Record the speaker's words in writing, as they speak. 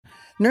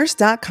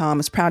Nurse.com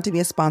is proud to be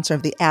a sponsor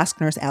of the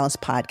Ask Nurse Alice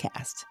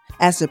podcast.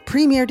 As the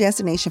premier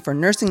destination for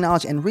nursing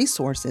knowledge and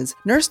resources,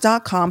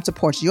 Nurse.com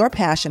supports your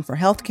passion for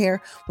healthcare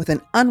with an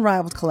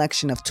unrivaled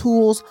collection of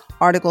tools,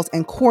 articles,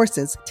 and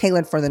courses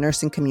tailored for the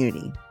nursing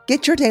community.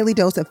 Get your daily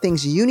dose of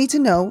things you need to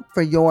know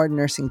for your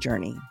nursing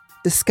journey.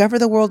 Discover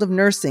the world of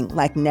nursing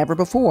like never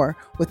before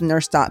with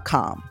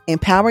Nurse.com.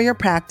 Empower your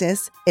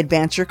practice,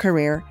 advance your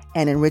career,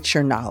 and enrich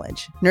your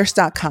knowledge.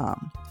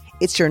 Nurse.com.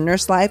 It's your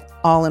nurse life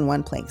all in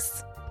one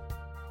place.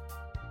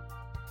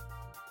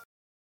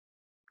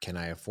 Can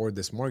I afford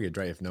this mortgage,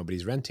 right? If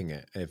nobody's renting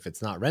it. If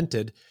it's not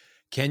rented,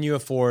 can you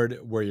afford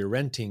where you're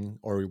renting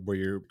or where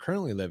you're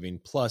currently living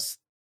plus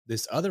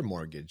this other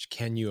mortgage?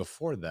 Can you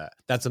afford that?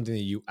 That's something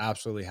that you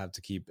absolutely have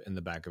to keep in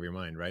the back of your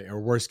mind, right?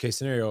 Or worst case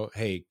scenario,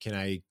 hey, can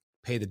I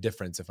pay the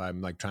difference if I'm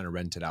like trying to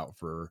rent it out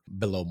for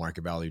below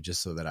market value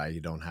just so that I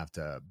don't have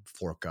to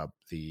fork up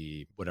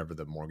the whatever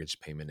the mortgage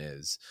payment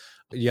is.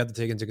 You have to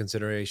take into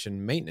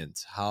consideration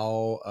maintenance.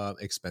 How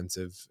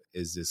expensive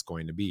is this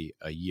going to be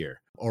a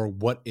year? Or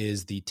what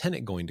is the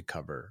tenant going to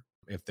cover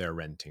if they're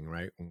renting,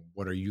 right?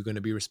 What are you going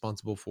to be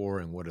responsible for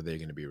and what are they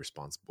going to be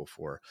responsible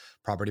for?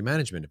 Property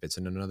management, if it's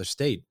in another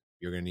state,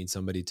 you're going to need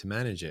somebody to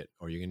manage it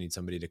or you're going to need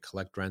somebody to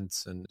collect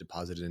rents and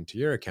deposit it into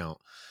your account.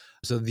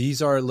 So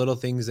these are little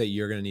things that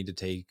you're going to need to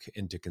take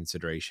into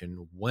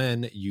consideration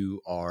when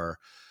you are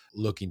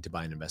looking to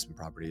buy an investment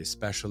property,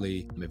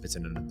 especially if it's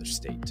in another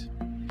state.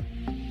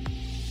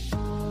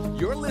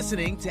 You're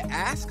listening to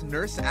Ask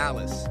Nurse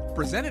Alice,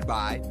 presented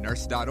by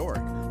Nurse.org,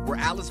 where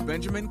Alice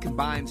Benjamin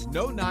combines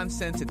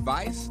no-nonsense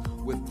advice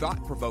with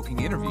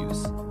thought-provoking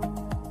interviews.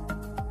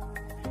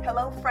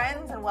 Hello,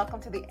 friends, and welcome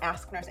to the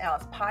Ask Nurse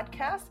Alice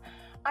podcast.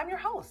 I'm your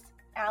host,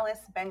 Alice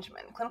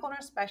Benjamin, clinical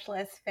nurse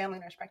specialist, family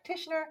nurse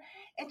practitioner,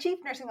 and chief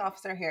nursing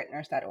officer here at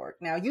Nurse.org.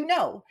 Now, you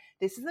know,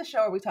 this is the show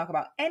where we talk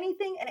about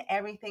anything and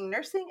everything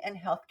nursing and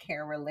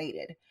healthcare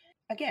related.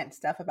 Again,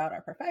 stuff about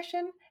our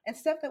profession and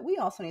stuff that we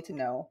also need to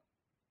know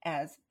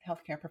as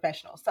healthcare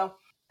professionals. So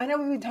I know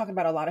we've been talking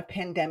about a lot of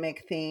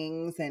pandemic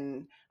things,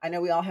 and I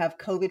know we all have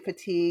COVID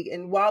fatigue.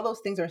 And while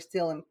those things are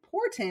still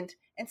important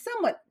and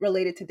somewhat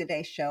related to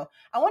today's show,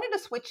 I wanted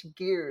to switch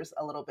gears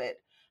a little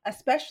bit,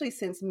 especially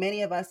since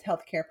many of us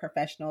healthcare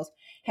professionals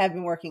have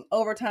been working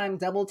overtime,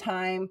 double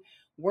time,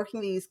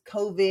 working these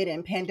COVID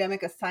and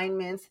pandemic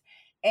assignments.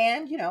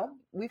 And, you know,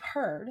 we've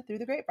heard through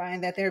the grapevine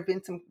that there have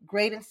been some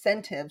great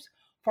incentives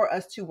for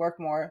us to work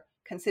more,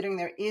 considering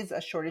there is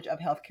a shortage of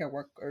healthcare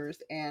workers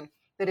and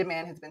the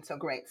demand has been so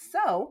great.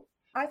 So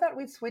I thought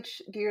we'd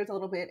switch gears a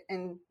little bit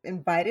and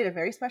invited a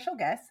very special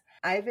guest,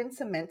 Ivan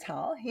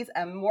Simental. He's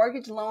a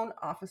mortgage loan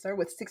officer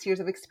with 6 years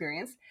of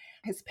experience.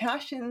 His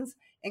passions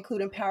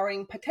include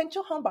empowering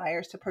potential home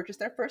buyers to purchase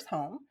their first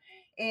home.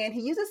 And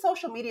he uses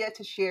social media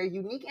to share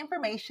unique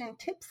information,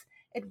 tips,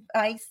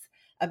 advice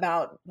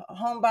about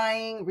home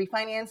buying,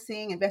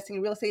 refinancing, investing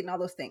in real estate, and all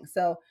those things.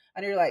 So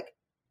I know you're like,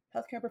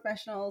 healthcare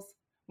professionals,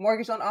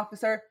 mortgage loan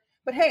officer.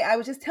 But hey, I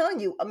was just telling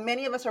you,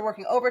 many of us are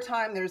working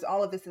overtime. There's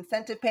all of this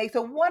incentive pay.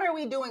 So what are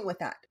we doing with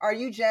that? Are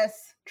you just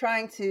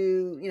trying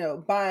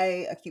to,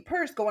 buy a cute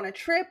purse, go on a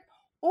trip?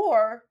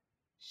 Or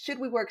should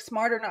we work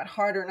smarter, not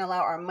harder, and allow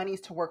our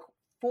monies to work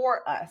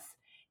for us?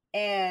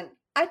 And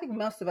I think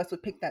most of us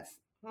would pick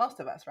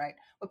right?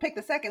 Would pick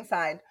the second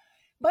side.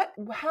 But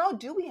how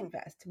do we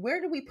invest?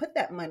 Where do we put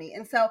that money?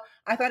 And so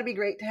I thought it'd be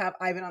great to have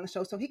Ivan on the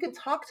show so he can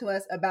talk to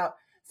us about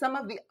some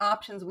of the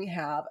options we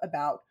have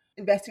about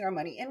investing our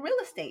money in real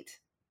estate.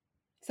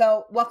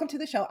 So welcome to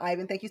the show,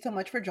 Ivan. Thank you so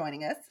much for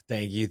joining us.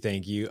 Thank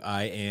you.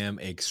 I am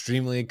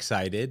extremely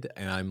excited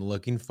and I'm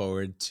looking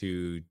forward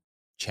to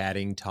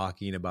chatting,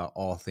 talking about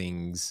all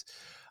things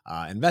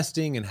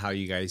investing and how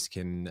you guys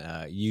can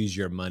use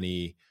your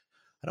money.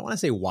 I don't want to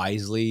say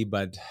wisely,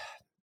 but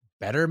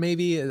better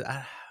maybe.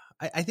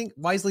 I think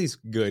wisely is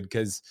good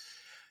because,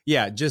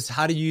 just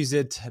how to use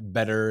it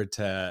better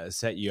to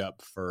set you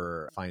up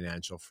for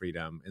financial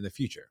freedom in the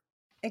future.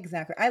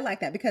 Exactly. I like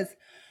that because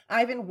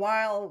Ivan,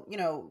 while,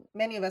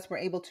 many of us were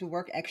able to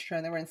work extra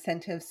and there were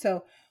incentives,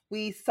 so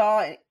we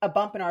saw a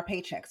bump in our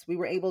paychecks. We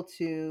were able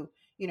to,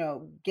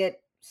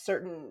 get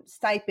certain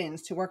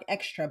stipends to work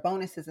extra,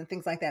 bonuses and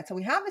things like that. So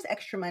we have this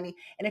extra money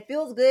and it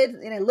feels good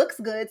and it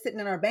looks good sitting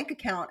in our bank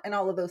account and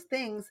all of those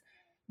things.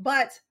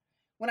 But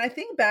when I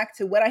think back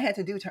to what I had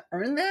to do to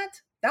earn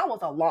that was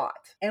a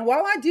lot. And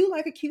while I do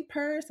like a cute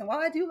purse and while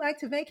I do like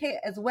to vacate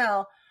as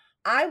well,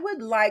 I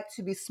would like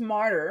to be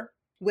smarter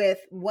with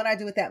what I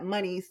do with that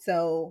money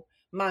so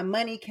my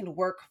money can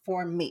work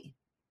for me.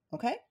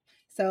 Okay.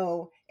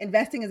 So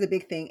investing is a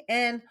big thing.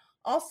 And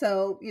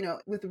also,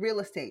 with real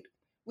estate,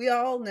 we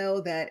all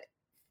know that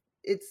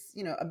it's,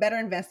 a better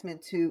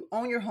investment to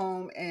own your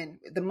home and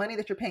the money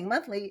that you're paying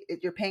monthly,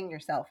 you're paying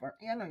yourself or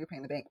I know you're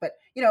paying the bank, but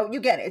you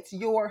get it. It's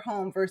your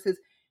home versus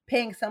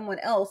paying someone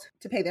else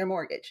to pay their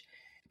mortgage.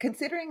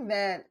 Considering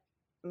that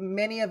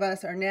many of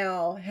us are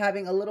now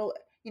having a little,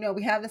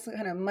 we have this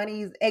kind of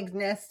money's egg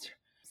nest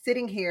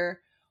sitting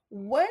here.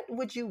 What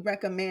would you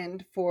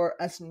recommend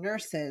for us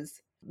nurses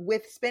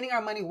with spending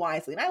our money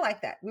wisely. And I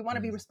like that. We want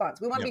to be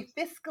responsible. We want to Yep.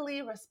 be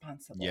fiscally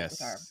responsible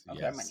with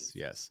our money.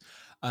 Yes.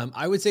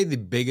 I would say the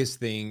biggest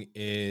thing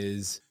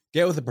is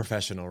get with a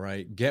professional,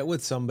 right? Get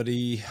with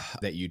somebody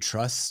that you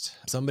trust,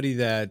 somebody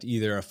that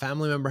either a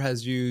family member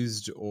has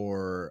used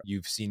or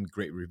you've seen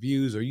great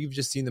reviews or you've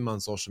just seen them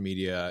on social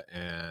media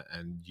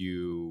and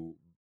you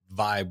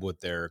vibe with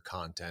their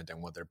content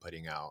and what they're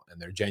putting out and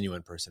their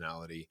genuine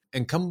personality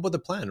and come up with a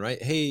plan,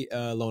 right? Hey,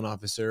 loan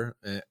officer.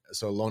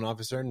 So loan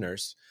officer and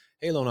nurse.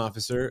 Hey, loan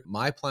officer,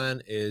 my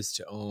plan is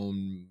to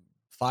own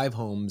 5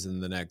 homes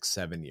in the next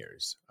 7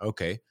 years.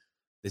 Okay.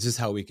 This is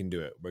how we can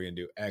do it. We're going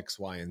to do X,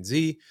 Y, and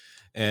Z.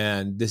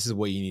 And this is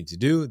what you need to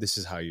do. This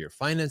is how your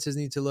finances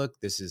need to look.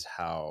 This is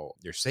how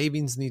your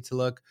savings need to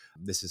look.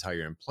 This is how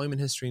your employment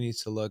history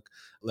needs to look.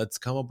 Let's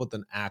come up with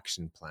an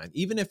action plan.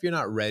 Even if you're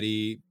not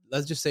ready,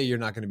 let's just say you're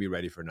not going to be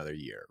ready for another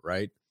year,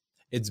 right?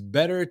 It's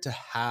better to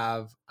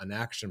have an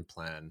action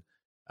plan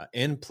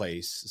in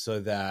place so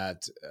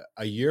that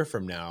a year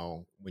from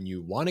now, when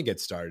you want to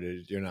get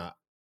started, you're not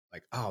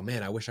like, oh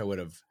man, I wish I would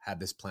have had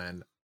this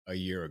plan a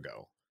year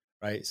ago.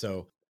 Right.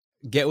 So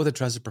get with a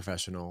trusted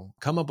professional,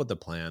 come up with a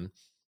plan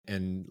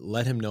and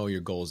let him know your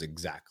goals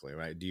exactly.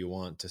 Right. Do you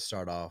want to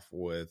start off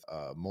with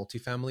a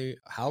multifamily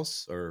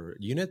house or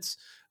units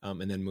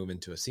and then move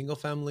into a single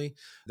family?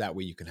 That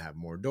way you can have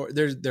more doors.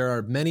 There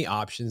are many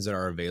options that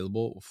are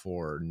available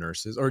for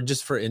nurses or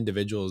just for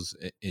individuals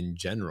in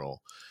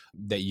general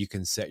that you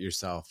can set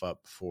yourself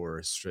up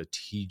for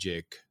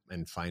strategic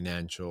and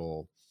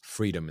financial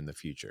freedom in the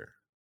future.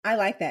 I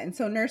like that. And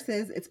so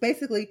nurses, it's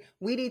basically,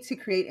 we need to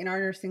create in our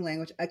nursing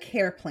language, a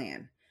care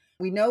plan.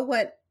 We know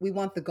what we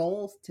want the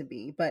goals to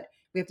be, but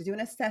we have to do an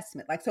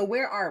assessment. Like, so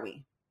where are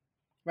we?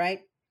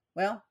 Right?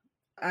 Well,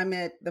 I'm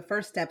at the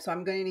first step, so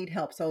I'm going to need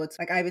help. So it's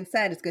like Ivan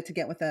said, it's good to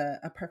get with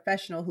a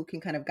professional who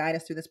can kind of guide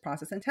us through this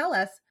process and tell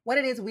us what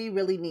it is we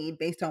really need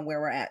based on where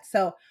we're at.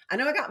 So I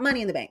know I got money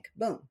in the bank.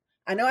 Boom.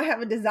 I know I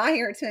have a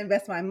desire to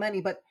invest my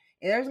money, but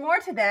there's more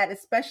to that,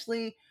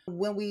 especially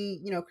when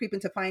we, creep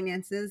into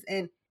finances.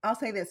 And I'll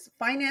say this,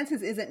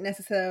 finances isn't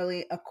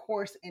necessarily a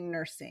course in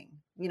nursing.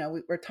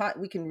 We're taught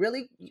we can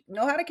really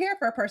know how to care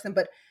for a person,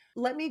 but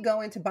let me go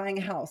into buying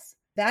a house.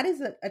 That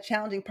is a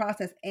challenging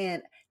process.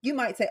 And you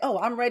might say, oh,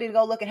 I'm ready to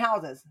go look at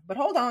houses. But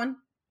hold on.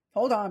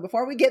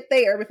 Before we get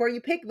there, before you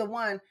pick the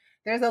one,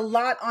 there's a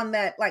lot on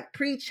that like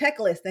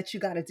pre-checklist that you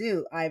got to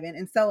do, Ivan.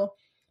 And so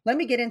let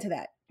me get into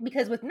that.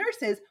 Because with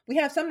nurses, we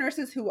have some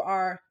nurses who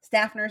are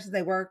staff nurses.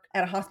 They work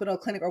at a hospital,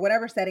 clinic, or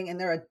whatever setting,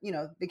 and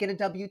they get a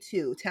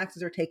W-2.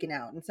 Taxes are taken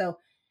out, and so,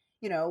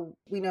 we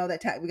know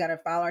that we got to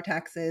file our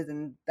taxes,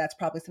 and that's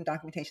probably some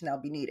documentation that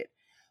will be needed.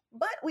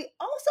 But we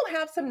also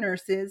have some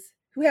nurses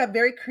who have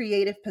very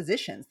creative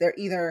positions. They're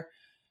either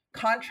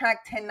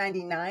contract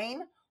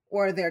 1099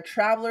 or they're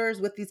travelers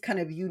with these kind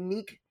of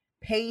unique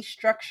pay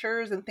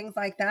structures and things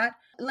like that.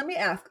 Let me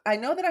ask. I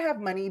know that I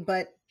have money,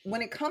 but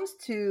when it comes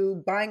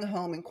to buying a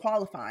home and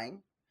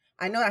qualifying,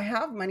 I know I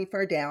have money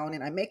for a down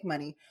and I make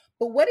money,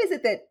 but what is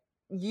it that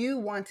you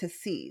want to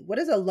see? What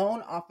does a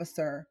loan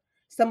officer,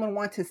 someone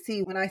want to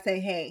see when I say,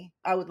 hey,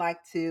 I would like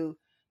to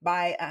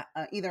buy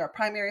either a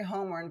primary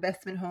home or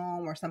investment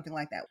home or something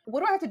like that?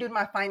 What do I have to do to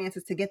my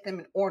finances to get them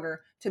in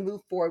order to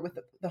move forward with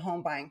the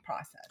home buying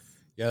process?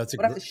 Yeah, what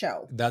do I have to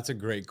show? That's a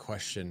great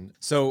question.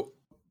 So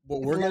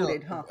what we're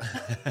loaded,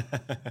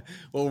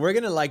 what we're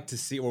gonna like to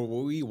see, or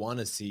what we want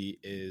to see,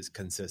 is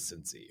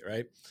consistency,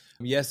 right?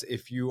 Yes,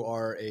 if you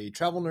are a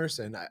travel nurse,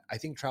 and I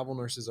think travel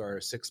nurses are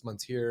 6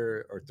 months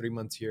here or 3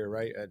 months here,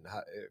 right? And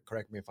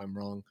correct me if I'm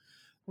wrong.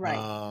 Right.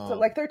 So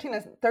like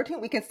 13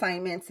 week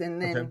assignments,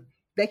 and then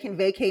they can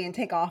vacate and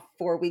take off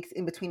 4 weeks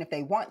in between if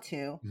they want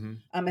to,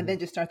 and then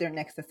just start their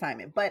next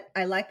assignment. But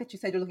I like that you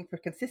said you're looking for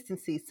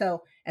consistency.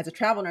 So as a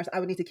travel nurse, I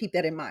would need to keep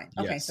that in mind.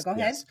 Okay, so go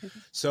ahead.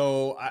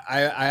 So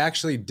I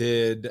actually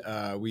did,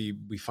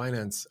 we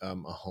finance a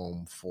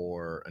home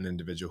for an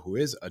individual who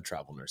is a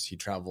travel nurse. He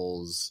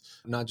travels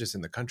not just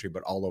in the country,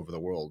 but all over the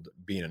world,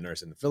 being a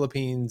nurse in the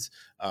Philippines.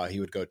 He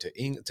would go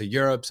to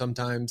Europe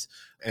sometimes.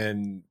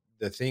 And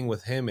the thing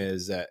with him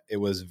is that it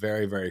was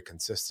very, very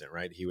consistent,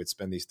 right? He would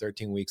spend these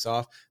 13 weeks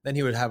off. Then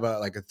he would have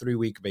a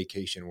 3-week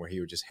vacation where he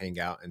would just hang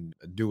out and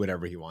do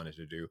whatever he wanted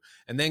to do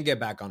and then get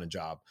back on a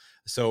job.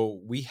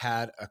 So we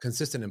had a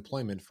consistent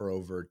employment for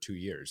over 2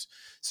 years.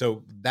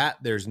 So that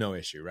there's no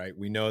issue, right?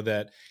 We know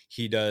that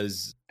he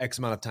does X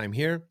amount of time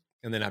here.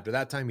 And then after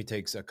that time, he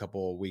takes a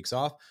couple of weeks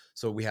off.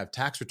 So we have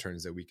tax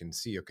returns that we can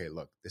see, okay,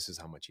 look, this is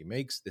how much he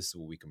makes. This is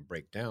what we can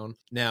break down.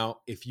 Now,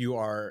 if you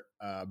are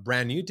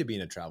brand new to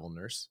being a travel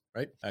nurse,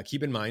 right,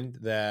 keep in mind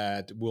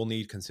that we'll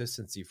need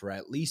consistency for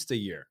at least a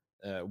year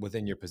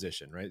within your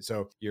position, right?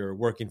 So you're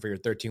working for your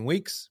 13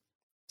 weeks,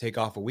 take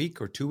off a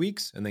week or 2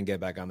 weeks, and then get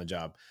back on the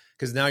job.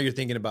 Because now you're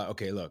thinking about,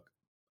 okay, look,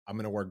 I'm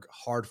going to work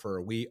hard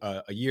for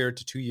a year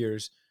to 2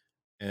 years,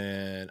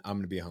 and I'm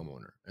going to be a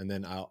homeowner, and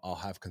then I'll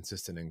have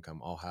consistent income.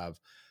 I'll have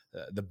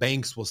the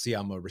banks will see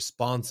I'm a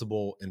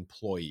responsible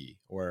employee,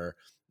 where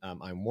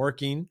I'm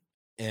working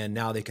And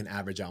now they can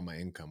average out my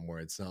income where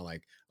it's not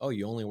like, oh,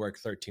 you only work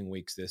 13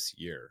 weeks this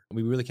year.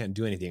 We really can't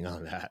do anything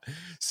on that.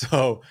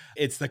 So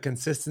it's the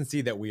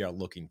consistency that we are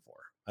looking for.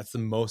 That's the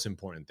most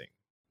important thing.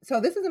 So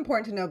this is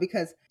important to know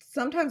because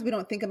sometimes we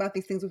don't think about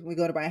these things when we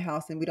go to buy a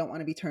house and we don't want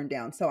to be turned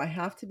down. So I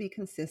have to be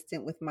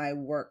consistent with my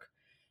work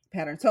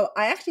pattern. So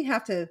I actually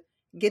have to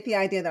get the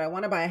idea that I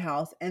want to buy a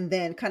house and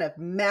then kind of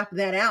map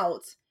that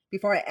out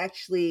before I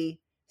actually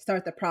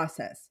start the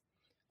process.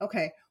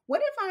 Okay.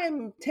 What if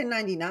I'm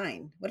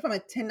 1099? What if I'm a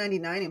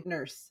 1099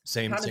 nurse?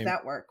 How does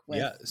that work?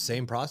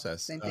 Same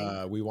process. Same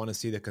thing? We want to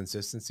see the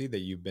consistency that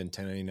you've been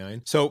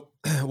 1099. So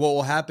what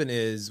will happen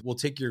is we'll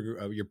take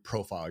your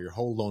profile, your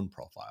whole loan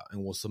profile,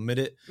 and we'll submit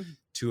it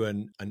to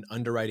an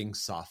underwriting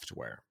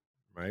software,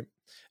 right?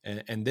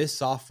 And this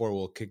software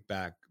will kick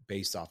back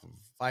based off of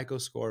FICO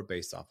score,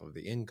 based off of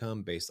the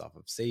income, based off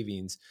of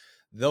savings.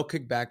 They'll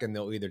kick back and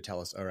they'll either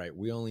tell us, all right,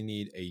 we only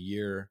need a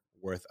year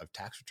worth of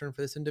tax return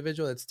for this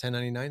individual. That's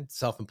 1099,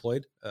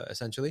 self-employed,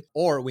 essentially,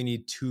 or we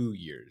need 2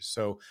 years.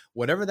 So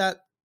whatever that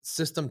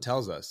system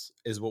tells us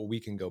is what we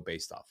can go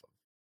based off of.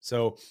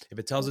 So if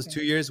it tells us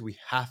 2 years, we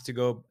have to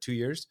go 2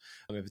 years.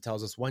 If it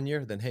tells us 1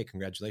 year, then hey,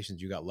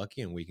 congratulations, you got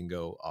lucky, and we can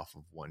go off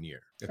of 1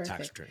 year of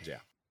tax returns. Yeah.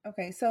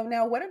 Okay. So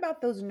now what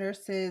about those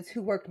nurses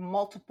who worked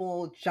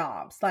multiple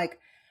jobs? Like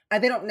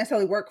they don't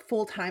necessarily work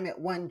full time at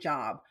one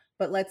job,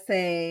 but let's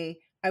say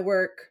I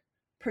work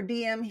per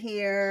diem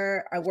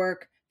here, I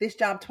work this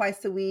job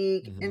twice a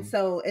week. And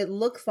so it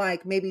looks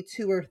like maybe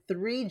 2 or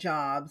 3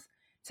 jobs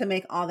to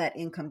make all that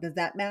income. Does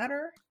that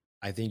matter?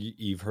 I think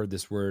you've heard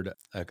this word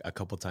a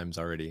couple times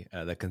already,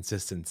 the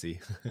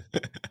consistency.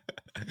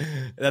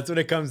 That's what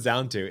it comes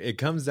down to. It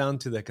comes down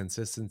to the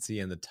consistency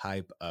and the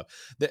type of.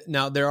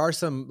 Now, there are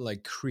some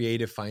like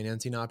creative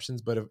financing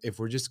options, but if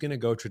we're just going to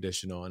go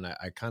traditional, and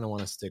I kind of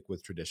want to stick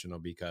with traditional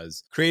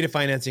because creative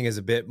financing is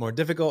a bit more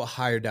difficult,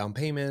 higher down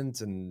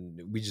payments,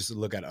 and we just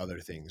look at other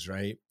things,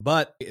 right?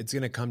 But it's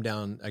going to come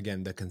down,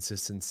 again, the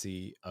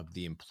consistency of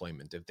the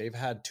employment. If they've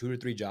had 2 to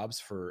 3 jobs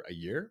for a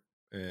year,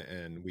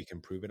 and we can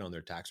prove it on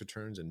their tax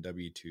returns and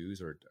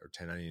W-2s or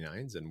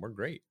 1099s, and we're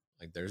great.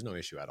 Like there's no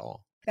issue at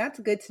all. That's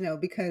good to know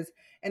because,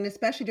 and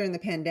especially during the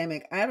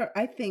pandemic,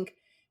 I think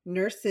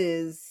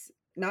nurses,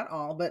 not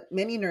all, but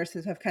many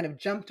nurses have kind of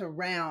jumped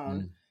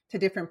around to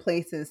different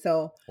places.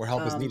 So where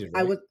help is needed,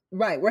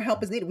 right? Where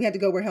help is needed. We had to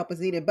go where help is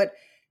needed. But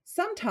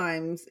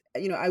sometimes,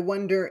 I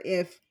wonder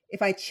if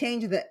I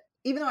change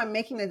even though I'm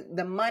making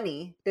the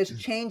money, does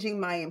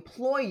changing my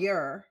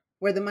employer,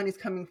 where the money's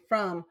coming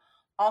from,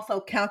 also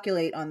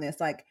calculate on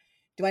this? Like,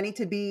 do I need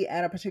to be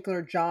at a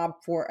particular job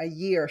for a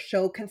year?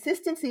 Show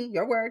consistency,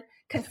 your word,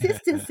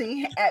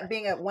 consistency at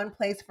being at one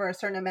place for a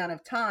certain amount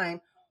of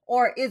time?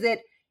 Or is it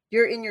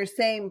you're in your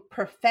same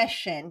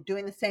profession,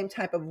 doing the same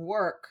type of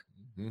work,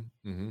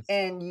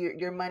 and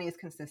your money is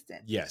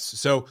consistent? Yes.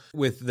 So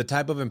with the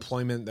type of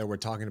employment that we're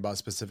talking about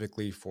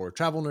specifically for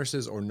travel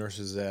nurses or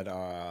nurses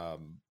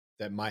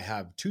that might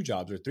have 2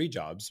 jobs or 3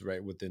 jobs,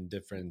 right, within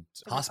different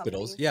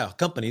hospitals.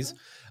 Companies.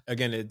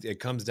 Again, it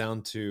comes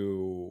down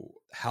to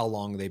how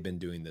long they've been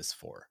doing this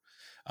for.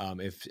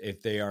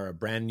 If they are a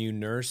brand new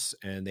nurse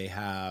and they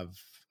have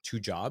 2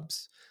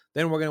 jobs,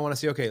 then we're going to want to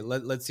see, okay,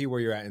 let's see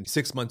where you're at in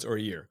 6 months or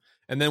a year.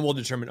 And then we'll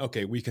determine,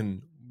 okay, we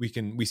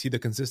see the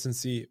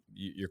consistency.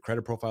 Your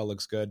credit profile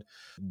looks good.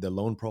 The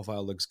loan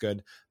profile looks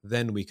good.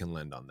 Then we can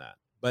lend on that.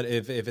 But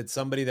if it's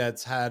somebody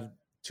that's had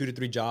 2 to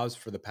 3 jobs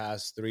for the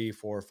past 3,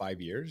 4,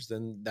 5 years,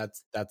 then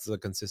that's the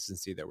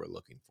consistency that we're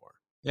looking for.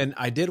 And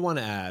I did want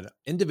to add,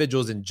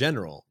 individuals in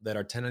general that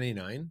are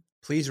 1099,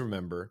 please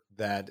remember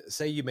that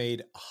say you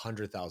made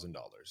 $100,000.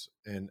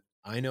 And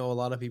I know a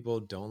lot of people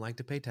don't like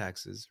to pay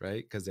taxes,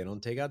 right? Because they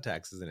don't take out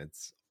taxes and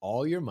it's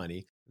all your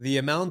money. The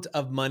amount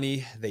of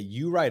money that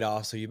you write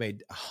off, so you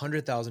made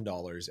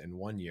 $100,000 in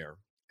 1 year.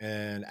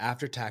 And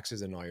after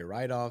taxes and all your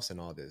write-offs and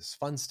all this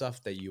fun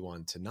stuff that you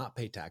want to not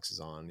pay taxes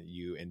on,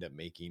 you end up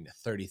making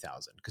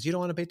 $30,000 because you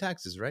don't want to pay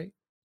taxes, right?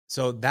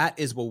 So that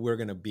is what we're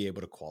going to be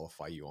able to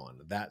qualify you on,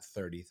 that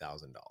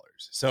 $30,000.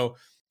 So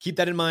keep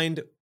that in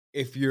mind.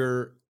 If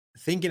you're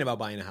thinking about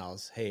buying a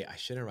house, hey, I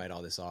shouldn't write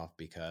all this off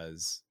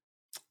because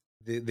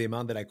the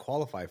amount that I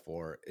qualify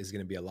for is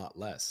going to be a lot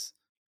less,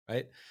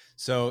 right?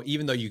 So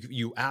even though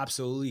you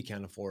absolutely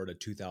can't afford a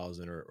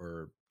 $2,000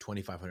 or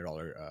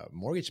 $2,500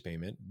 mortgage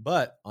payment,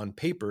 but on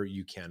paper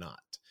you cannot.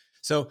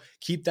 So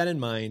keep that in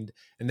mind.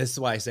 And this is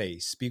why I say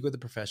speak with a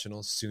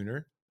professional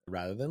sooner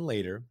rather than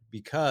later,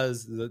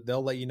 because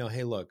they'll let you know,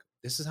 hey, look,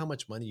 this is how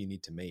much money you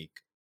need to make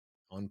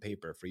on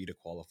paper for you to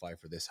qualify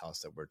for this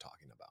house that we're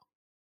talking about.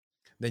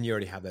 Then you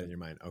already have that in your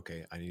mind.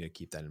 Okay, I need to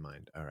keep that in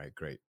mind. All right,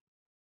 great.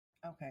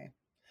 Okay.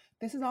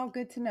 This is all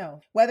good to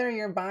know. Whether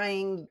you're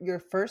buying your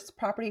first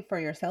property for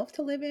yourself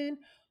to live in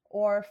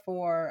or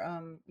for,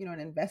 an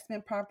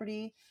investment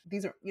property,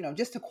 these are,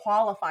 just to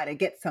qualify to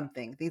get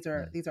something. These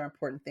are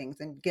important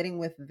things. And getting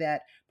with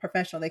that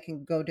professional, they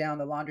can go down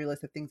the laundry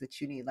list of things that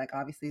you need. Like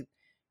obviously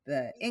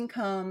the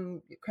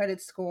income, your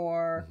credit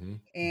score,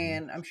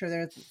 and I'm sure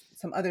there's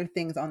some other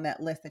things on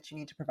that list that you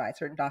need to provide,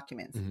 certain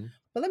documents.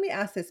 But let me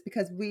ask this,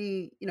 because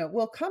we,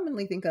 we'll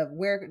commonly think of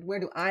where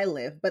do I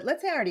live? But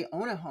let's say I already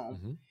own a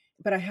home,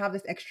 but I have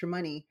this extra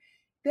money.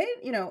 They,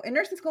 in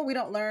nursing school, we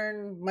don't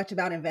learn much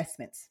about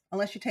investments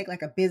unless you take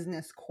like a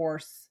business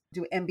course,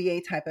 do an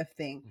MBA type of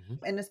thing,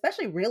 and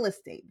especially real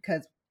estate,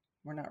 because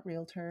we're not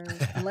realtors,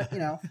 unless,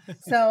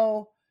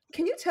 So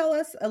can you tell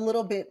us a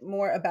little bit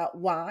more about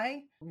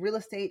why real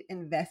estate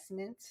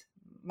investment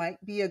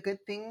might be a good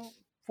thing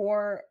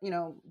for,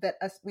 that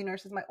we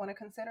nurses might want to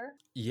consider?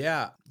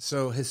 Yeah.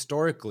 So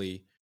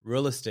historically,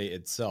 real estate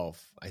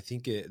itself, I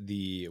think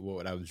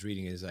what I was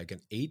reading is like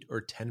an 8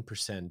 or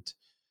 10%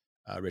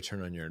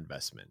 return on your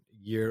investment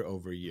year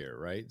over year,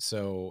 right?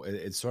 So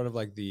it's sort of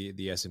like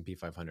the S&P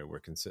 500,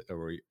 where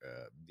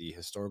the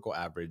historical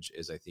average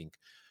is, I think,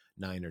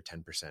 9 or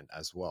 10%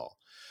 as well.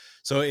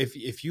 So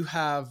if you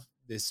have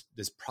this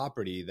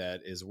property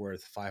that is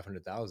worth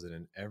 500,000,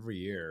 and every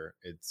year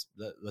it's,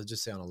 let's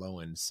just say on a low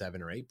end,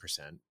 7 or 8%,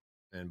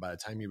 and by the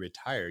time you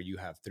retire, you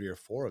have 3 or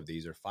 4 of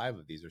these, or 5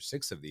 of these, or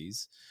 6 of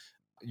these,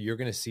 you're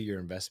going to see your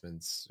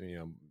investments,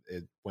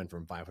 it went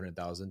from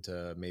 500,000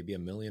 to maybe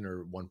 $1 million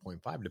or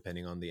 1.5,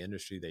 depending on the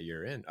industry that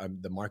you're in,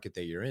 the market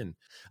that you're in.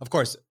 Of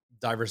course,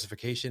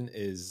 diversification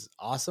is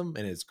awesome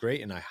and it's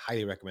great, and I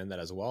highly recommend that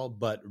as well.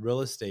 But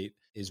real estate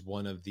is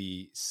one of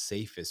the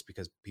safest,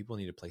 because people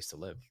need a place to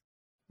live.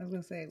 I was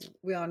going to say,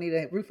 we all need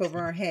a roof over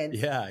our heads.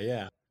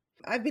 Yeah.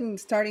 I've been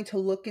starting to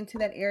look into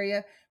that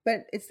area,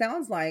 but it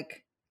sounds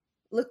like,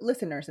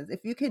 listen, nurses,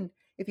 if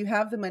you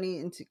have the money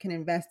and can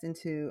invest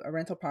into a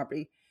rental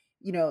property,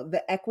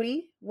 the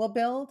equity will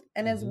build.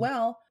 And as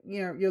well,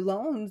 your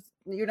loans,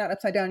 you're not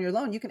upside down your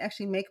loan. You can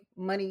actually make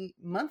money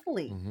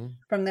monthly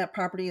from that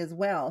property as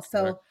well.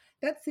 So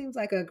that seems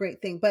like a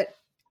great thing. But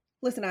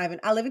listen, Ivan,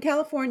 I live in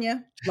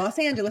California, Los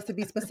Angeles to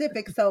be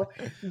specific. So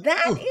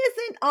that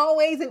isn't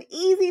always an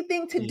easy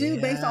thing to do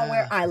based on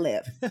where I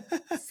live.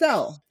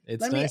 So it's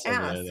let nice me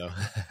ask. Over there,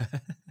 though.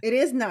 It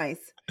is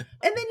nice. And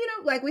then,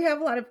 like we have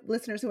a lot of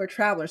listeners who are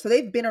travelers. So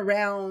they've been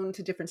around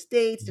to different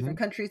states, different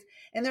countries.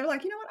 And they're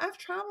like, what, I've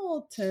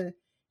traveled to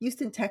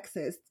Houston,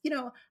 Texas.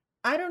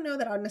 I don't know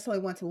that I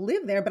necessarily want to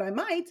live there, but I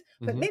might.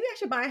 But maybe I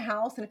should buy a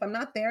house. And if I'm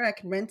not there, I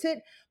can rent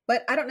it.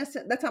 But I don't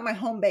necessarily, that's not my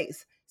home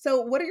base. So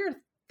what are your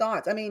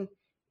thoughts? I mean,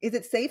 is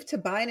it safe to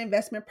buy an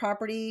investment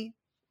property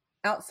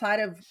outside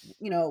of,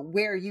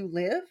 where you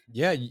live?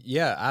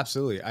 Yeah,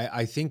 absolutely.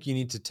 I think you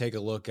need to take a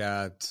look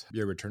at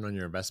your return on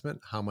your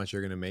investment, how much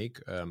you're going to make.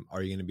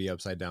 Are you going to be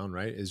upside down,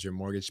 right? Is your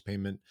mortgage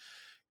payment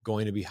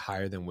going to be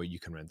higher than what you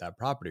can rent that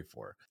property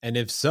for? And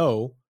if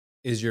so,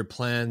 is your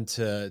plan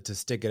to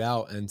stick it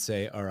out and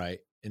say, all right,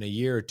 in a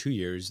year or 2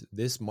 years,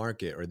 this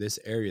market or this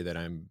area that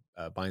I'm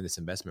buying this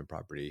investment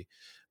property,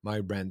 my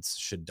rents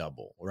should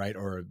double, right?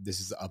 Or this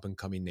is the up and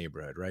coming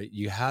neighborhood, right?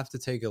 You have to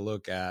take a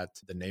look at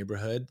the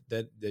neighborhood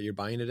that you're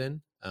buying it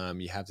in.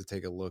 You have to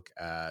take a look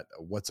at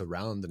what's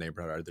around the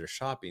neighborhood. Are there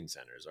shopping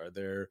centers?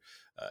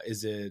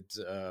 Is it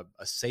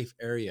a safe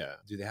area?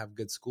 Do they have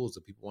good schools?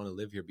 Do people want to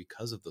live here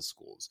because of the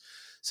schools?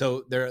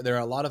 So there are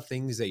a lot of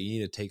things that you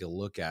need to take a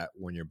look at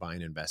when you're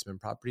buying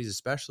investment properties,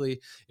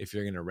 especially if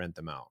you're going to rent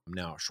them out.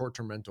 Now,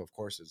 short-term rental, of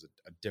course, is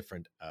a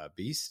different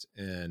beast.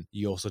 And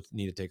you also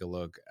need to take a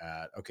look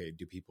at, okay,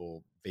 do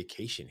people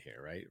vacation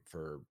here, right?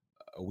 For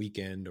a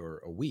weekend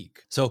or a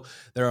week. So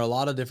there are a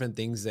lot of different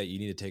things that you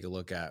need to take a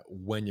look at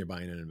when you're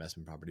buying an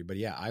investment property. But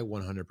yeah, I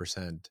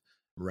 100%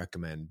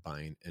 recommend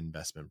buying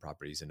investment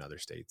properties in other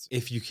states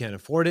if you can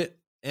afford it,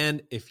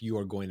 and if you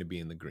are going to be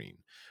in the green,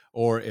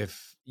 or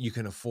if you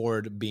can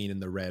afford being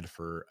in the red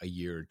for a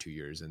year or 2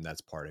 years, and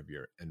that's part of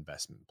your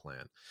investment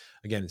plan.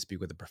 Again, speak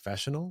with a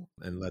professional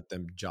and let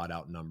them jot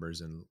out numbers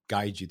and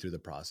guide you through the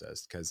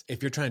process. Because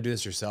if you're trying to do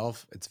this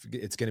yourself,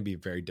 it's going to be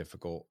very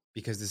difficult,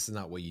 because this is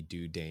not what you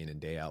do day in and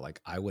day out.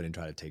 Like, I wouldn't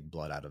try to take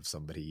blood out of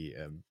somebody.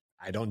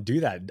 I don't do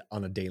that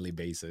on a daily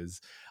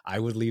basis. I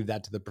would leave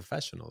that to the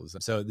professionals.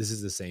 So this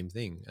is the same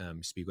thing.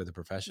 Speak with a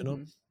professional,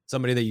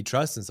 somebody that you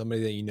trust, and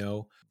somebody that you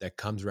know that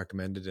comes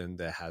recommended and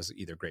that has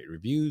either great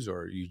reviews,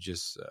 or you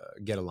just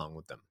get along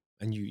with them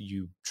and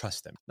you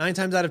trust them. 9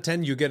 times out of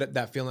 10, you get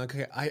that feeling like,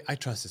 okay, I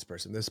trust this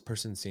person. This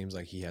person seems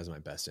like he has my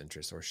best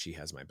interest, or she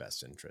has my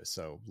best interest.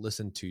 So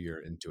listen to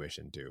your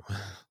intuition too.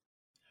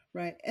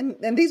 Right.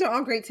 And these are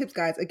all great tips,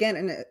 guys. Again,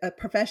 and a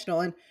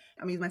professional, and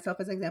I'm using myself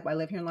as an example. I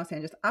live here in Los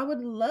Angeles. I would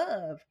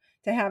love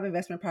to have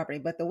investment property,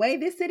 but the way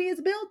this city is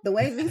built, the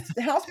way these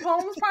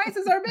homes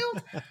prices are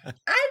built,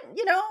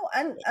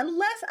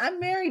 unless I'm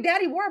married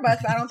Daddy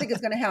Warbucks, I don't think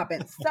it's going to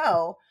happen.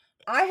 So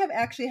I have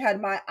actually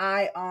had my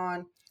eye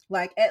on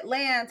like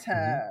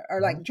Atlanta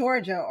or like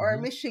Georgia or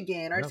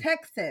Michigan or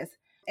Texas.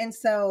 And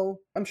so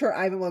I'm sure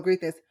Ivan will agree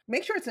with this.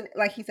 Make sure it's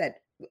like he said,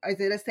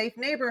 is it a safe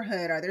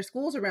neighborhood? Are there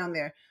schools around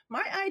there?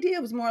 My idea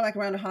was more like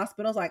around the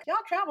hospitals, like y'all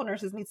travel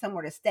nurses need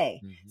somewhere to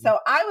stay. So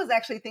I was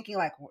actually thinking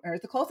like,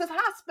 where's the closest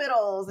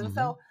hospitals? And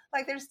so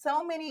like, there's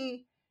so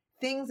many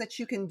things that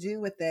you can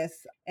do with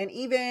this, and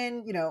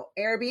even,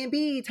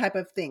 Airbnb type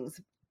of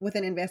things. with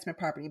an investment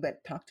property,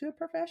 but talk to a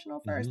professional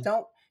first.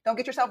 Mm-hmm. Don't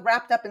get yourself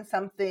wrapped up in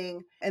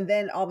something and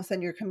then all of a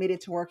sudden you're committed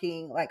to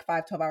working like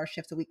 5 12-hour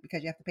shifts a week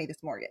because you have to pay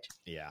this mortgage.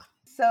 Yeah.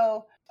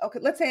 So, okay,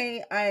 let's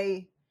say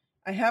I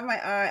have my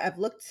eye, I've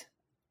looked,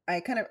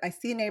 I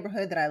see a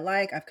neighborhood that I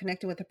like, I've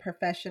connected with a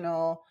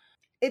professional.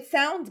 It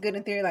sounds good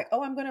in theory, like,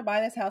 oh, I'm going to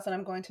buy this house and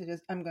I'm going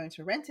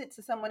to rent it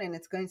to someone and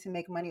it's going to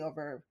make money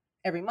over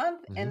every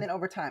month Mm-hmm. and then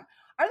over time.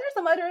 Are there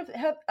some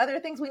other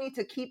things we need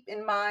to keep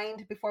in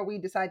mind before we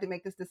decide to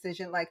make this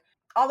decision? Like,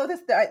 although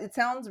it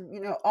sounds,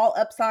 all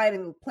upside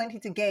and plenty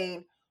to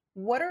gain,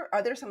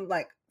 are there some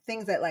like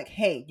things that like,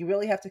 hey, you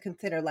really have to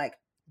consider, like,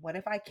 what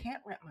if I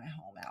can't rent my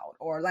home out?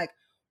 Or like,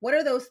 what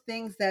are those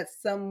things that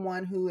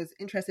someone who is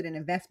interested in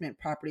investment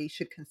property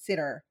should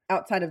consider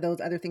outside of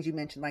those other things you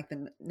mentioned, like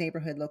the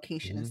neighborhood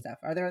location and stuff?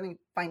 Are there any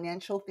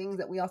financial things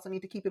that we also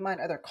need to keep in mind?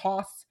 Are there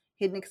costs,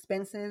 hidden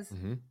expenses,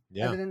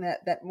 Yeah. other than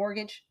that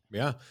mortgage?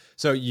 Yeah.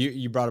 So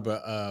you brought up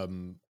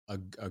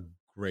a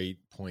great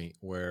point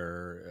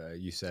where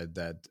you said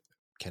that,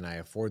 can I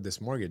afford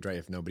this mortgage, right?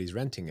 If nobody's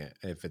renting it,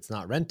 if it's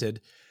not rented,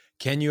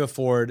 can you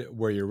afford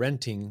where you're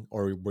renting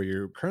or where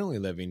you're currently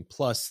living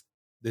plus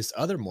this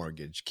other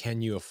mortgage?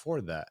 Can you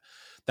afford that?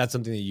 That's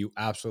something that you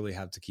absolutely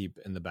have to keep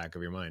in the back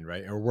of your mind,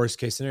 right? Or worst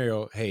case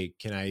scenario, hey,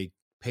 can I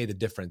pay the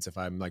difference if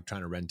I'm like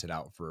trying to rent it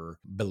out for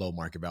below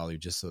market value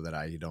just so that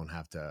I don't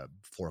have to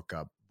fork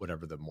up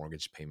whatever the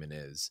mortgage payment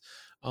is?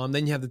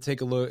 Then you have to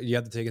take a look. You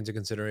have to take into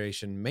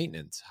consideration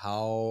maintenance.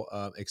 How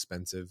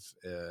expensive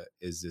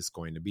is this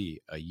going to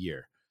be a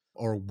year?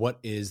 Or what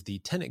is the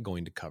tenant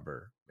going to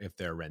cover if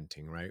they're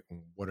renting, right?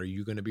 What are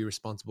you going to be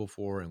responsible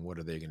for and what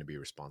are they going to be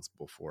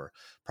responsible for?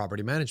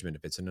 Property management,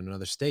 if it's in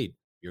another state,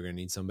 you're going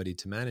to need somebody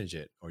to manage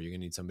it, or you're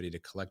going to need somebody to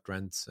collect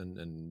rents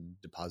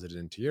and deposit it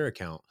into your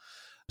account.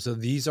 So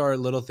these are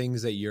little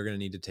things that you're going to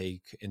need to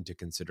take into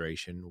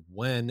consideration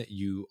when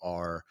you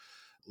are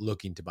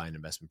looking to buy an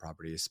investment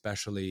property,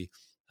 especially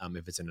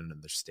if it's in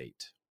another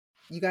state.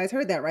 You guys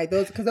heard that, right?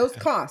 Those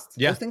cost.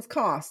 Yeah. Those things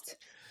cost.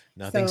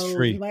 Nothing's So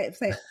free. you might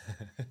say,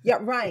 yeah,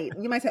 right.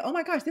 You might say, oh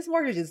my gosh, this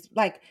mortgage is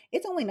like,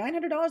 it's only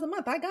 $900 a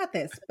month. I got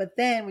this. But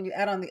then when you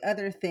add on the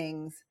other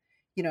things,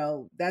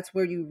 that's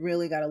where you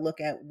really got to look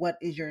at what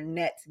is your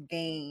net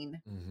gain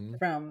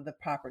from the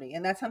property.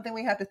 And that's something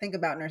we have to think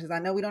about, nurses. I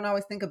know we don't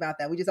always think about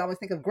that. We just always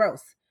think of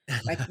gross,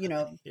 like,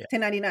 Yeah.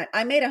 1099.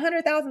 I made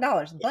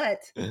 $100,000,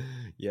 but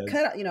Yes.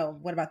 cut,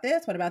 what about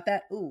this? What about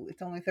that? Ooh,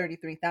 it's only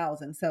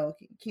 33,000. So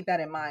keep that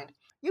in mind.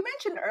 You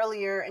mentioned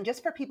earlier, and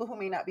just for people who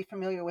may not be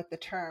familiar with the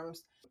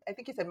terms, I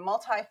think you said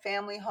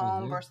multi-family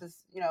home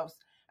versus,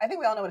 I think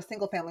we all know what a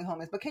single family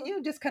home is, but can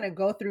you just kind of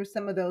go through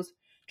some of those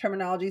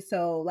terminologies?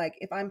 So like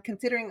if I'm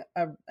considering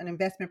an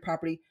investment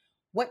property,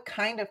 what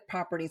kind of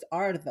properties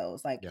are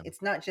those? Like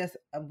it's not just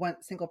a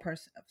single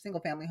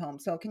family home.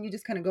 So can you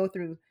just kind of go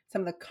through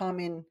some of the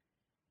common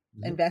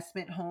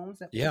investment homes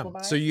that people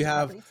buy? So you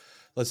have, properties?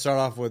 let's start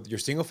off with your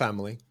single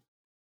family.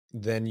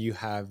 Then you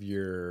have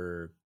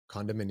your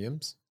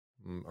condominiums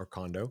or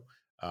condo.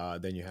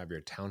 Then you have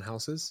your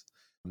townhouses.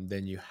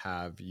 Then you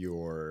have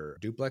your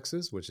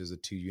duplexes, which is a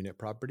 2-unit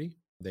property.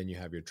 Then you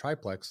have your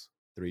triplex,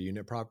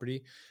 3-unit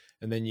property.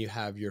 And then you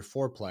have your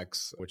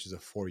fourplex, which is a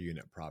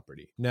 4-unit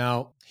property.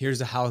 Now,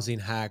 here's a housing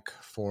hack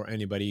for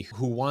anybody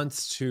who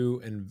wants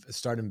to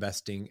start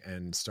investing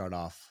and start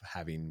off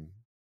having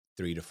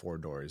 3 to 4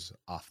 doors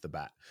off the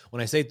bat.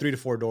 When I say 3 to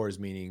 4 doors,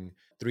 meaning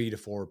 3 to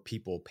 4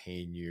 people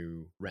paying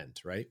you rent,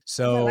 right?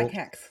 So I like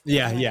hacks.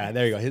 Yeah,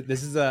 there you go.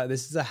 This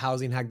is a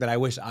housing hack that I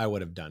wish I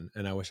would have done,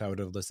 and I wish I would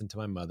have listened to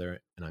my mother.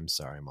 And I'm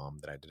sorry, Mom,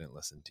 that I didn't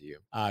listen to you,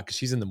 because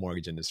she's in the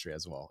mortgage industry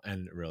as well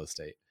and real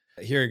estate.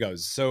 Here it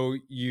goes. So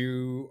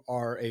you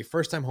are a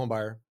first-time home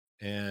buyer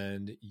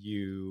and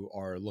you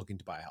are looking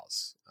to buy a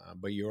house,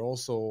 but you're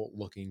also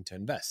looking to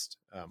invest,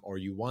 or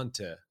you want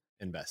to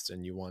invest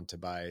and you want to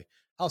buy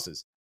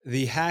houses.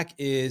 The hack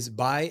is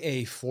buy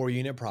a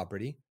 4-unit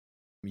property.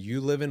 You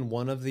live in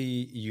one of the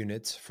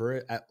units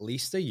for at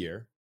least a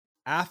year.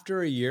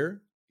 After a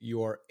year,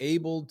 you are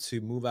able to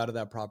move out of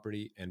that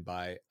property and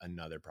buy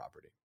another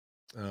property.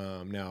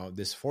 Now,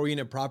 this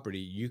 4-unit property,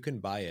 you can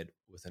buy it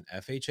with an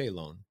FHA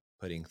loan,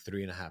 putting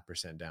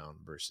 3.5% down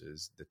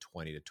versus the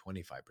 20 to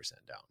 25%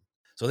 down.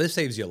 So this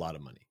saves you a lot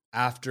of money.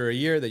 After a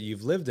year that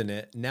you've lived in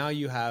it, now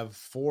you have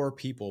 4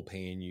 people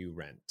paying you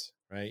rent,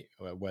 right?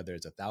 Whether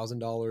it's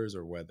 $1,000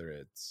 or whether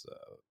it's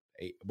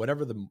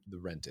whatever the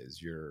rent is,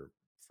 you're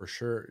for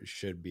sure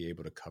should be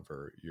able to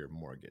cover your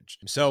mortgage.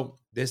 So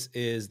this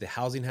is the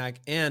housing hack.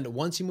 And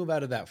once you move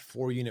out of that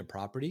 4-unit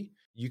property,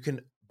 you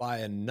can buy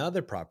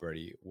another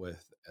property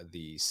with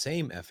the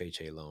same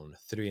FHA loan,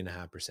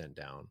 3.5%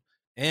 down,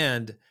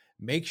 and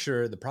make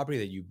sure the property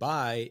that you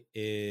buy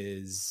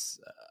is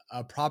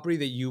a property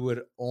that you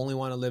would only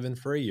want to live in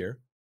for a year,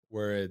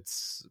 where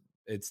it's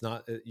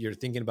not, you're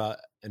thinking about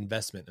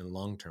investment and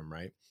long-term,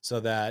 right? So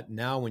that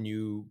now when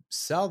you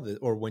sell this,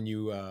 or when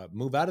you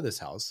move out of this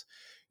house,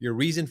 your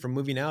reason for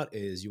moving out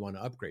is you want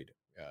to upgrade,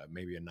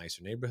 maybe a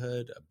nicer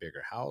neighborhood, a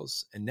bigger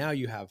house. And now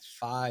you have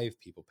 5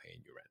 people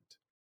paying you rent.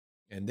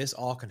 And this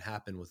all can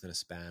happen within a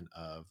span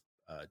of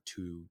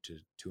 2 to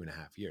 2.5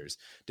 years,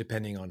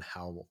 depending on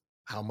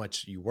how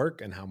much you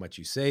work and how much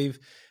you save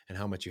and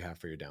how much you have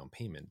for your down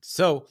payment.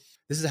 So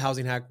this is a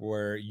housing hack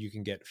where you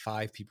can get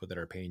 5 people that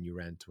are paying you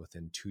rent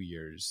within 2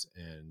 years.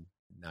 And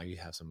now you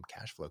have some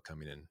cash flow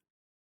coming in.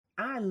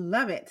 I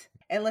love it.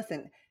 And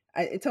listen,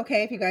 it's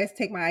okay if you guys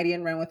take my idea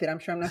and run with it. I'm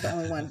sure I'm not the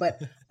only one,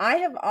 but I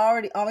have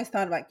always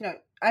thought about,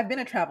 I've been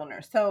a travel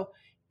nurse. So,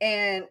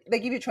 and they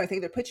give you a choice. They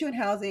either put you in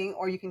housing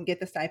or you can get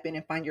the stipend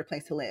and find your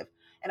place to live.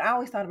 And I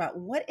always thought about,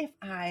 what if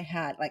I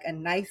had like a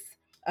nice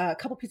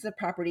couple pieces of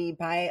property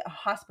by a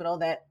hospital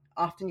that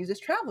often uses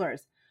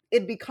travelers?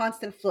 It'd be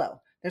constant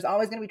flow. There's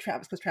always going to be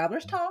travelers because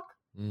travelers talk.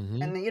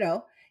 Mm-hmm. And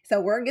then, so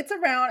word gets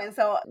around. And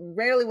so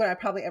rarely would I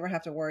probably ever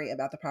have to worry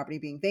about the property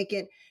being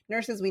vacant.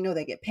 Nurses, we know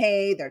they get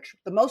paid. They're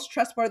the most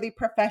trustworthy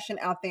profession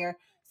out there.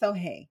 So,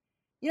 hey,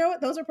 you know what?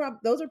 Those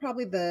are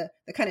probably the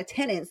kind of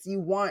tenants you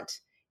want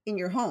in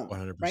your home.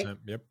 100%. Right?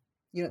 Yep.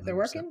 They're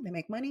working, they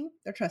make money,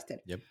 they're trusted.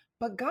 Yep.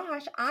 But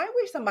gosh, I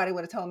wish somebody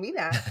would have told me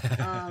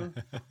that.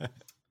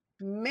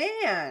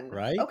 Man.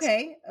 Right?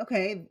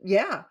 Okay.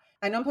 Yeah.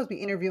 I know I'm supposed to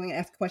be interviewing and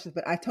asking questions,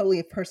 but I totally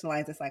have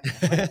personalized this. Like,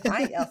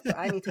 what else do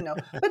I need to know?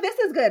 But this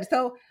is good.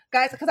 So,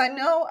 guys, because I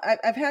know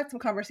I've had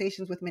some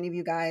conversations with many of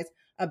you guys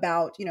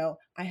about,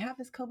 I have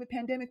this COVID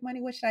pandemic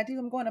money. What should I do?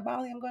 I'm going to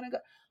Bali. I'm going to go.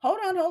 Hold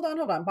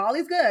on.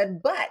 Bali's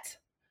good. But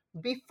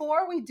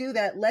before we do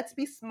that, let's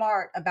be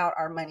smart about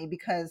our money,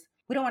 because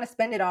we don't want to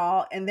spend it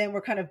all. And then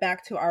we're kind of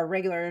back to our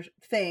regular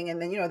thing. And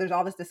then, there's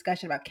all this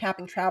discussion about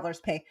capping travelers'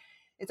 pay.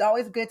 It's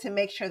always good to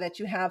make sure that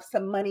you have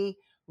some money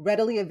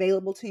readily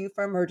available to you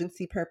for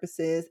emergency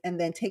purposes, and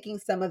then taking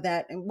some of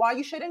that. And while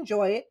you should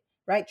enjoy it,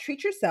 right?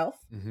 Treat yourself,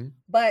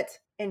 but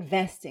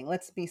investing,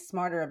 let's be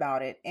smarter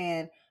about it.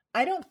 And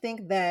I don't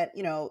think that,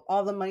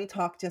 all the money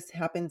talk just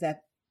happens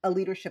at a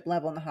leadership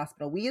level in the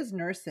hospital. We as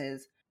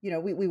nurses,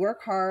 we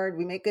work hard,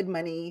 we make good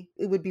money.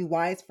 It would be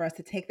wise for us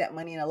to take that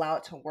money and allow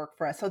it to work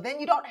for us. So then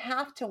you don't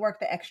have to work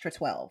the extra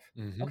 12.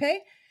 Okay.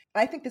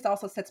 I think this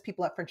also sets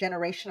people up for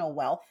generational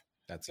wealth.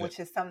 Which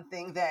is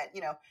something that,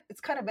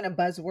 it's kind of been a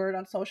buzzword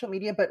on social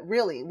media, but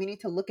really we need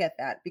to look at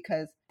that,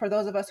 because for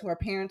those of us who are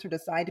parents or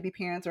decide to be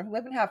parents or who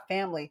even have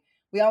family,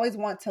 we always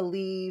want to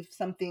leave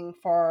something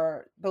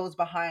for those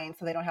behind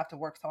so they don't have to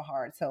work so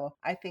hard. So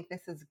I think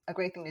this is a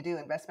great thing to do,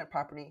 investment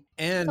property.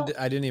 And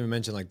I didn't even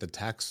mention like the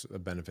tax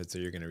benefits that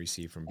you're going to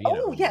receive from being a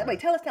homeowner. Oh, yeah. Wait,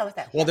 tell us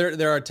that. Well,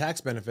 there are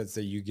tax benefits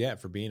that you get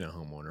for being a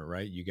homeowner,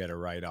 right? You get a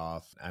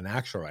write-off, an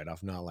actual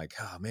write-off, not like,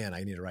 oh man,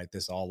 I need to write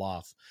this all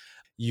off.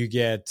 You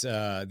get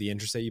the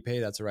interest that you pay,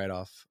 that's a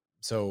write-off.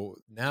 So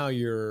now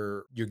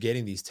you're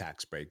getting these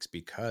tax breaks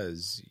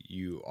because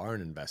you are an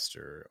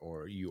investor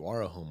or you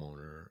are a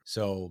homeowner.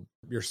 So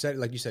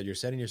like you said, you're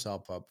setting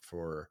yourself up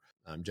for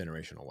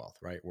generational wealth,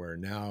 right? Where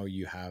now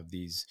you have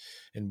these,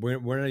 and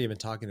we're not even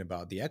talking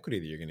about the equity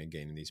that you're going to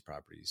gain in these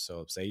properties.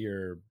 So say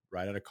you're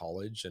right out of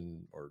college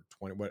or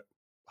 20,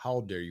 how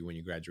old are you when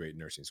you graduate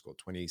nursing school?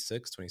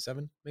 26,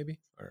 27 maybe?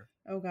 Or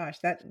oh gosh,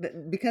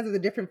 that because of the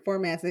different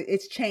formats,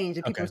 it's changed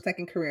in people's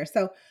second career.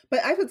 So, but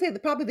I would say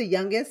that probably the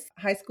youngest,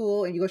 high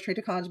school, and you go straight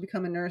to college,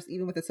 become a nurse,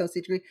 even with an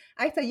associate degree.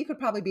 I'd say you could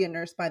probably be a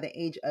nurse by the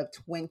age of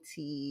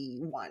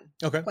 21.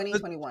 Okay.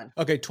 2021.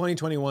 Okay,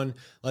 2021.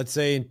 Let's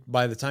say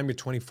by the time you're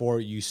 24,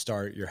 you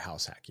start your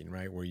house hacking,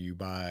 right? Where you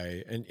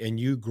buy and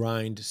you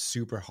grind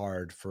super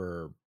hard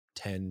for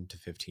 10 to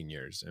 15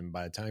 years. And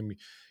by the time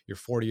you're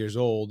 40 years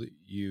old,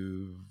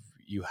 you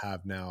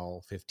have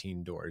now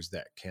 15 doors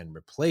that can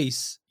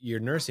replace your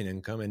nursing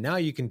income. And now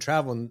you can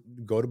travel and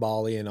go to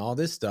Bali and all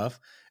this stuff.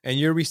 And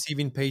you're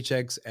receiving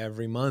paychecks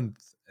every month.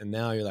 And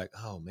now you're like,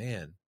 oh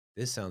man,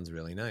 this sounds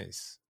really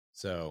nice.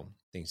 So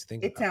things to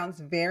think about. It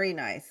sounds very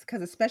nice,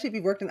 because especially if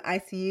you've worked in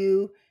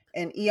ICU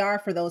and ER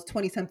for those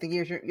 20 something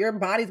years, your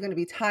body's going to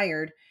be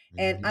tired.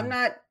 And I'm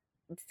not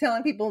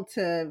telling people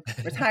to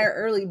retire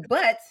early,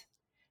 but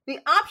the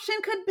option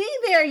could be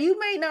there. You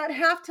may not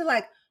have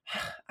to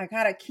I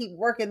got to keep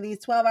working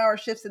these 12-hour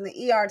shifts in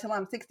the ER till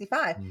I'm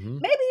 65. Maybe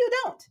you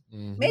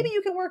don't. Maybe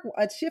you can work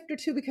a shift or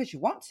two because you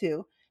want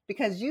to,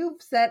 because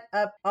you've set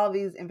up all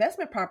these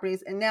investment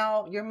properties and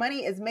now your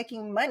money is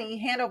making money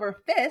hand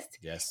over fist.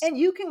 Yes. And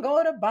you can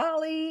go to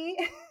Bali.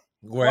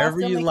 Wherever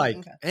you like.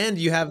 Income. And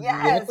you have the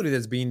equity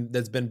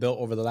that's been built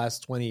over the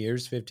last 20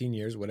 years, 15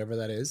 years, whatever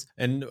that is.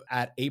 And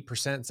at 8%,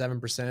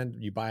 7%,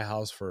 you buy a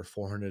house for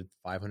 400,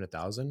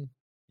 500,000.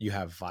 You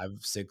have 5,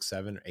 6,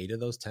 7, 8 of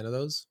those, 10 of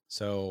those.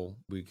 So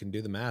we can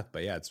do the math,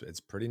 but yeah,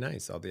 it's pretty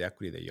nice, all the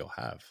equity that you'll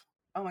have.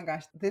 Oh my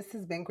gosh, this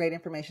has been great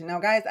information.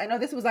 Now, guys, I know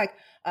this was like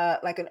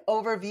an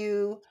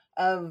overview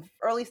of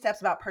early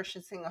steps about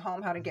purchasing a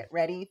home, how to get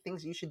ready,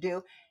 things you should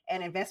do,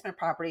 and investment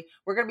property.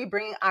 We're going to be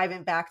bringing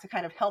Ivan back to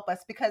kind of help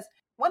us, because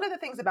one of the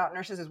things about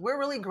nurses is we're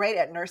really great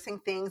at nursing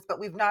things, but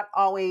we've not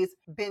always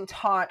been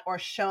taught or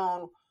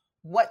shown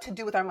what to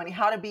do with our money,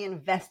 how to be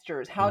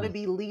investors, how to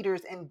be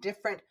leaders in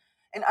different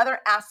and other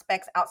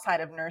aspects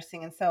outside of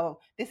nursing. And so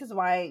this is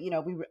why,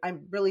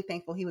 I'm really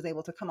thankful he was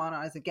able to come on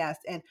as a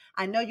guest. And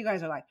I know you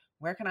guys are like,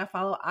 Where can I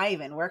follow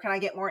Ivan? Where can I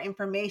get more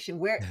information?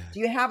 Where do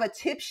you have a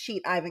tip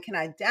sheet, Ivan? Can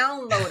I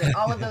download it?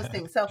 All of those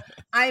things. So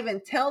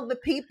Ivan, tell the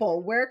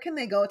people, where can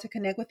they go to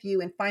connect with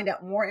you and find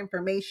out more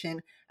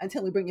information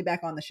until we bring you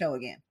back on the show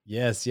again?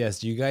 Yes.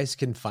 You guys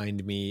can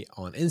find me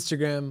on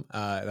Instagram.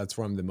 That's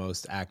where I'm the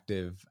most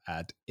active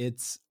at.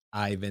 It's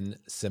Ivan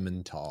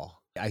Simental.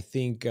 I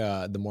think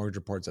the mortgage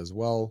reports as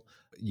well.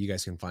 You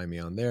guys can find me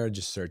on there.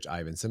 Just search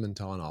Ivan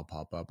Simental and I'll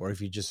pop up. Or if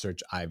you just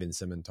search Ivan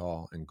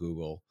Simental in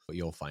Google,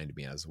 you'll find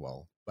me as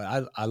well.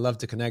 But I love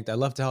to connect. I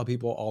love to help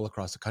people all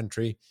across the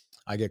country.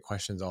 I get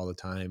questions all the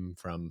time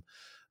from,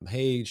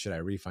 hey, should I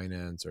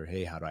refinance? Or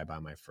hey, how do I buy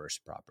my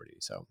first property?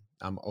 So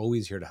I'm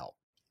always here to help.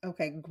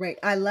 Okay, great.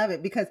 I love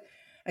it because,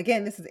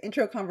 again, this is an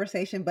intro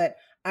conversation, but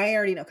I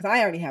already know, because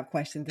I already have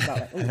questions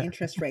about like,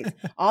 interest rates,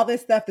 all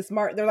this stuff, the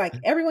smart, they're like,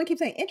 everyone keeps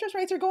saying interest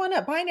rates are going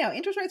up, buy now.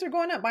 Interest rates are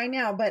going up, buy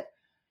now.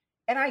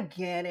 And I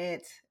get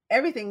it.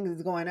 Everything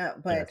is going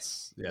up, but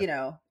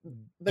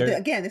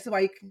again, this is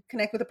why you can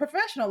connect with a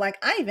professional like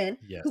Ivan,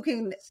 who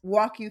can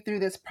walk you through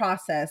this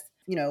process,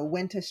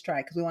 when to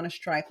strike, because we want to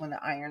strike when the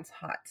iron's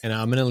hot. And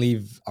I'm going to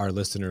leave our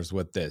listeners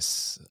with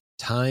this.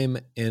 Time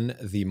in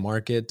the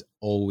market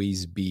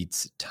always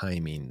beats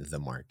timing the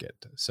market.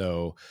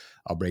 So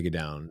I'll break it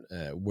down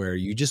where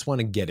you just want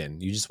to get in,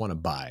 you just want to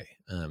buy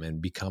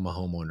and become a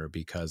homeowner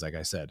because, like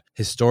I said,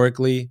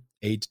 historically,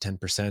 8 to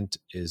 10%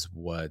 is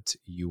what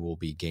you will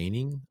be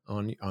gaining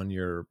on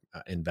your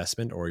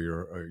investment or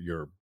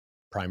your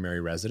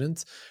primary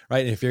residence,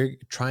 right? And if you're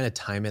trying to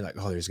time it like,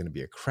 oh, there's going to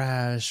be a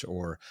crash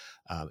or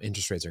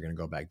interest rates are going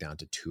to go back down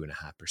to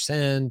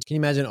 2.5%. Can you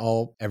imagine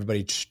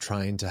everybody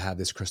trying to have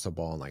this crystal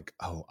ball and like,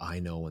 oh, I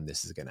know when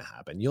this is going to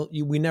happen.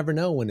 We never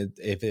know when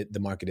the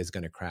market is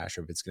going to crash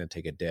or if it's going to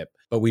take a dip.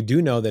 But we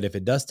do know that if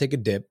it does take a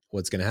dip,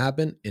 what's going to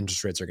happen?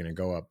 Interest rates are going to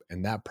go up,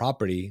 and that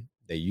property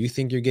that you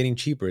think you're getting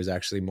cheaper is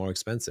actually more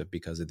expensive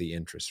because of the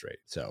interest rate.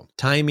 So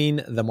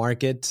timing the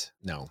market,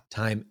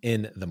 time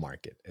in the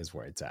market is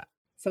where it's at.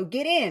 So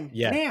get in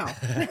now.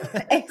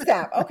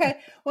 ASAP. Okay.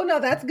 Well, no,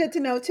 that's good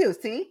to know too.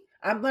 See,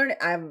 I'm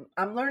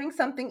learning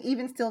something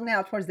even still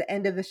now towards the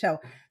end of the show.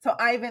 So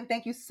Ivan,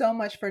 thank you so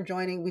much for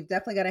joining. We've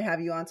definitely got to have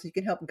you on so you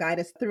can help guide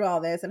us through all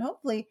this. And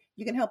hopefully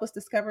you can help us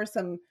discover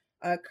some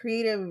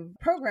creative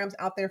programs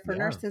out there for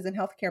nurses and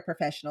healthcare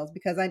professionals,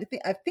 because I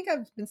think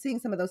I've been seeing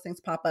some of those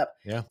things pop up.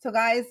 Yeah. So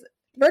guys,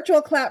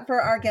 virtual clap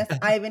for our guest,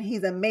 Ivan.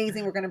 He's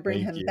amazing. We're going to bring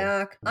him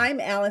back. I'm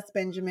Alice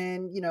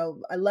Benjamin.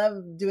 I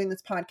love doing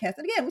this podcast.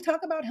 And again, we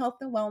talk about health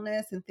and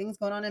wellness and things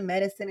going on in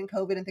medicine and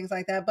COVID and things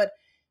like that. But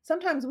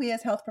sometimes we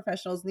as health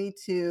professionals need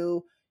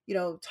to,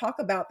 talk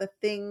about the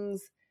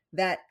things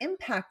that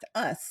impact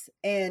us,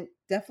 and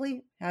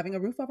definitely having a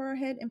roof over our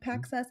head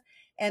impacts us.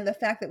 And the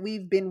fact that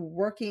we've been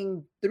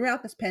working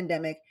throughout this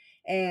pandemic,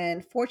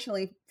 and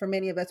fortunately for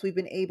many of us, we've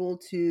been able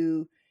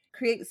to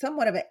create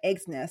somewhat of an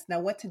eggs nest.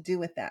 Now, what to do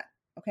with that?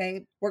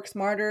 Okay. Work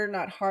smarter,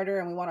 not harder.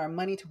 And we want our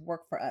money to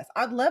work for us.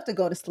 I'd love to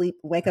go to sleep,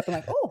 wake up and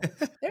like, oh,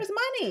 there's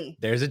money.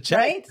 There's a check.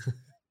 Right?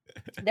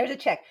 There's a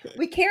check.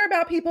 We care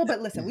about people,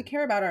 but listen, we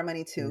care about our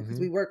money too, because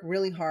we work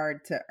really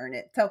hard to earn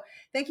it. So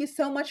thank you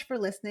so much for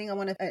listening. I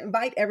want to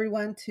invite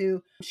everyone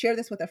to share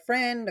this with a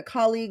friend, a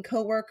colleague,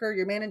 coworker,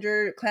 your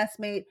manager,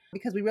 classmate,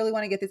 because we really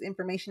want to get this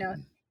information out.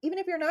 Even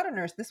if you're not a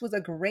nurse, this was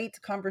a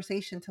great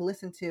conversation to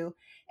listen to.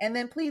 And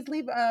then please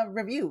leave a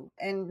review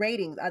and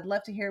ratings. I'd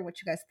love to hear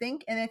what you guys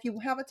think. And if you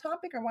have a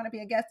topic or want to be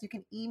a guest, you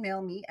can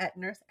email me at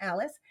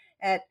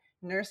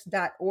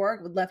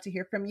nursealice@nurse.org. Would love to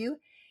hear from you.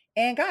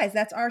 And guys,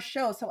 that's our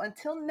show. So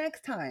until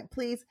next time,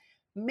 please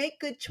make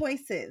good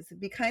choices,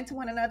 be kind to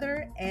one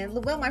another, and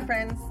live well, my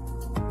friends.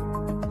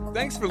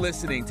 Thanks for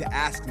listening to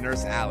Ask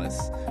Nurse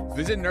Alice.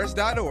 Visit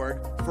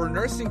nurse.org for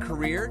nursing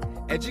career,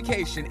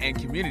 education, and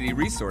community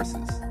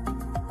resources.